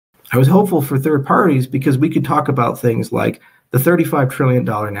I was hopeful for third parties because we could talk about things like the $35 trillion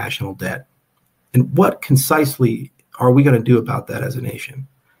national debt and what concisely are we going to do about that as a nation.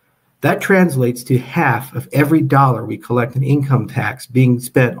 That translates to half of every dollar we collect in income tax being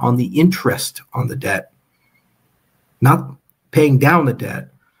spent on the interest on the debt, not paying down the debt,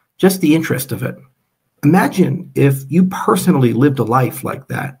 just the interest of it. Imagine if you personally lived a life like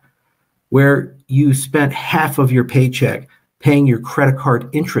that, where you spent half of your paycheck paying your credit card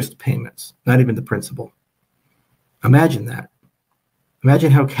interest payments, not even the principal. Imagine that.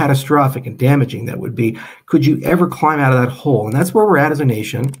 Imagine how catastrophic and damaging that would be. Could you ever climb out of that hole? And that's where we're at as a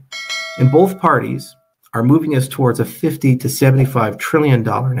nation. And both parties are moving us towards a $50 to $75 trillion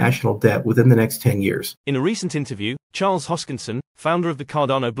national debt within the next 10 years. In a recent interview, Charles Hoskinson, founder of the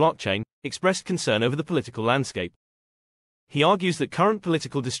Cardano blockchain, expressed concern over the political landscape. He argues that current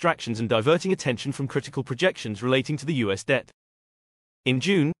political distractions and diverting attention from critical projections relating to the US debt. In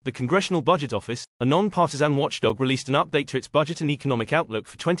June, the Congressional Budget Office, a non-partisan watchdog, released an update to its budget and economic outlook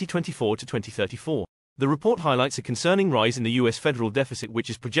for 2024 to 2034. The report highlights a concerning rise in the U.S. federal deficit, which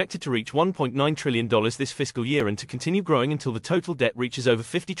is projected to reach $1.9 trillion this fiscal year and to continue growing until the total debt reaches over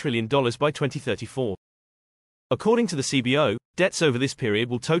 $50 trillion by 2034. According to the CBO, debts over this period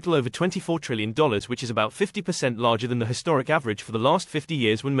will total over $24 trillion, which is about 50% larger than the historic average for the last 50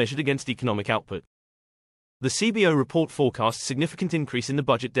 years when measured against economic output. The CBO report forecasts significant increase in the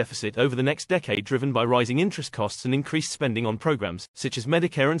budget deficit over the next decade, driven by rising interest costs and increased spending on programs, such as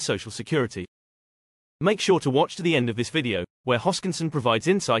Medicare and Social Security. Make sure to watch to the end of this video, where Hoskinson provides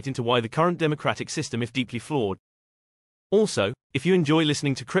insight into why the current democratic system is deeply flawed. Also, if you enjoy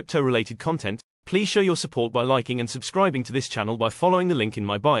listening to crypto-related content, please show your support by liking and subscribing to this channel by following the link in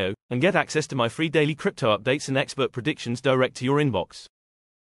my bio, and get access to my free daily crypto updates and expert predictions direct to your inbox.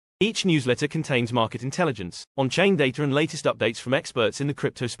 Each newsletter contains market intelligence, on-chain data and latest updates from experts in the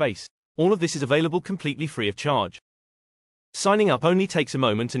crypto space. All of this is available completely free of charge. Signing up only takes a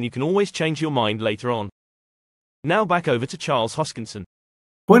moment and you can always change your mind later on. Now back over to Charles Hoskinson.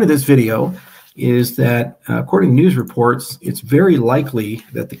 The point of this video is that, according to news reports, it's very likely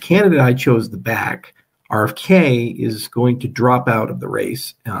that the candidate I chose to back, RFK, is going to drop out of the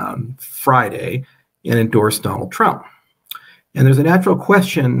race on Friday and endorse Donald Trump. And there's a natural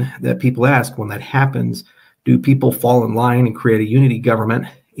question that people ask when that happens. Do people fall in line and create a unity government?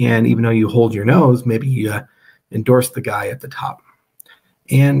 And even though you hold your nose, maybe you endorse the guy at the top.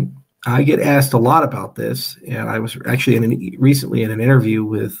 And I get asked a lot about this. And I was actually recently in an interview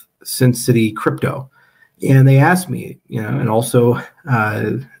with Sin City Crypto. And they asked me, and also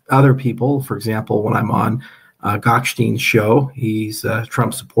other people, for example, when I'm on Gokhstein's show, he's a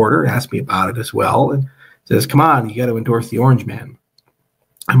Trump supporter, asked me about it as well. And says, come on, you got to endorse the orange man.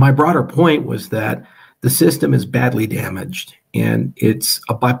 And my broader point was that the system is badly damaged, and it's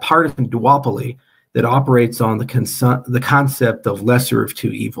a bipartisan duopoly that operates on the concept of lesser of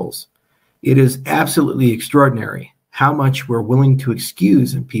two evils. It is absolutely extraordinary how much we're willing to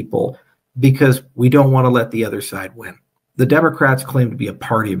excuse in people because we don't want to let the other side win. The Democrats claim to be a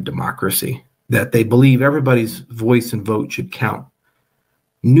party of democracy, that they believe everybody's voice and vote should count.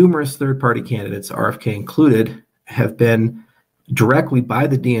 Numerous third-party candidates, RFK included, have been directly by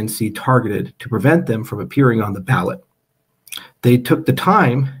the DNC targeted to prevent them from appearing on the ballot. They took the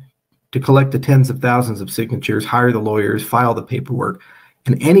time to collect the tens of thousands of signatures, hire the lawyers, file the paperwork,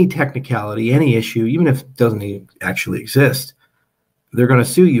 and any technicality, any issue, even if it doesn't actually exist, they're going to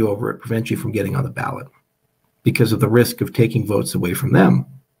sue you over it, prevent you from getting on the ballot because of the risk of taking votes away from them.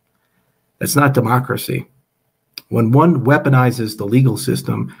 That's not democracy. When one weaponizes the legal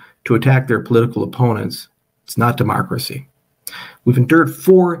system to attack their political opponents, it's not democracy. We've endured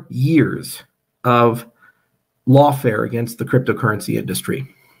 4 years of lawfare against the cryptocurrency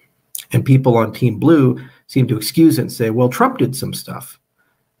industry. And people on Team Blue seem to excuse it and say, well, Trump did some stuff.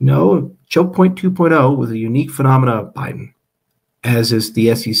 No, Choke Point 2.0 was a unique phenomenon of Biden, as is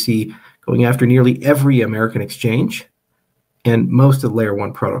the SEC going after nearly every American exchange and most of the layer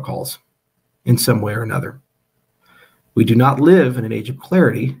 1 protocols in some way or another. We do not live in an age of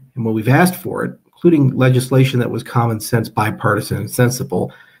clarity, and when we've asked for it, including legislation that was common sense, bipartisan, and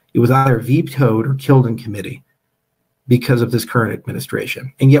sensible, it was either vetoed or killed in committee because of this current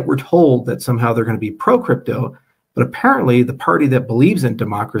administration. And yet we're told that somehow they're going to be pro-crypto, but apparently the party that believes in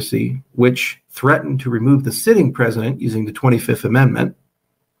democracy, which threatened to remove the sitting president using the 25th Amendment,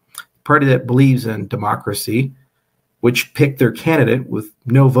 the party that believes in democracy, which picked their candidate with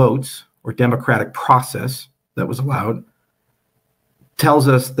no votes or democratic process that was allowed, tells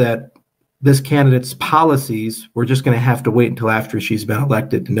us that this candidate's policies, we're just going to have to wait until after she's been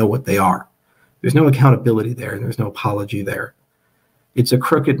elected to know what they are. There's no accountability there, and there's no apology there. It's a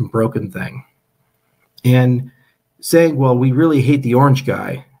crooked and broken thing. And saying, well, we really hate the orange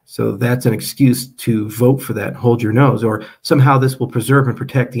guy, so that's an excuse to vote for that and hold your nose, or somehow this will preserve and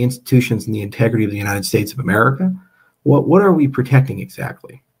protect the institutions and the integrity of the United States of America. What are we protecting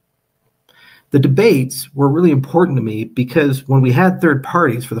exactly? The debates were really important to me because when we had third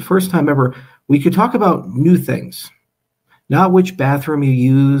parties, for the first time ever, we could talk about new things. Not which bathroom you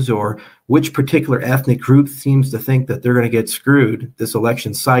use or which particular ethnic group seems to think that they're going to get screwed this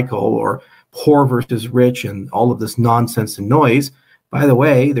election cycle, or poor versus rich and all of this nonsense and noise. By the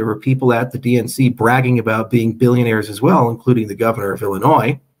way, there were people at the DNC bragging about being billionaires as well, including the governor of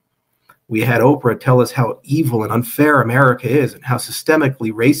Illinois. We had Oprah tell us how evil and unfair America is and how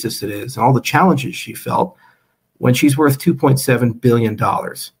systemically racist it is and all the challenges she felt when she's worth $2.7 billion.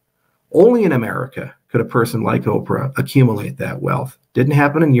 Only in America could a person like Oprah accumulate that wealth. Didn't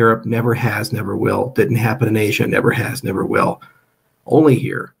happen in Europe, never has, never will. Didn't happen in Asia, never has, never will. Only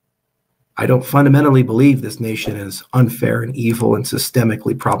here. I don't fundamentally believe this nation is unfair and evil and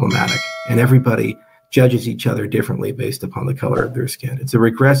systemically problematic, and everybody judges each other differently based upon the color of their skin. It's a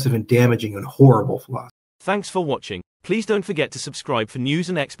regressive and damaging and horrible philosophy. Thanks for watching. Please don't forget to subscribe for news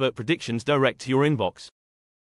and expert predictions direct to your inbox.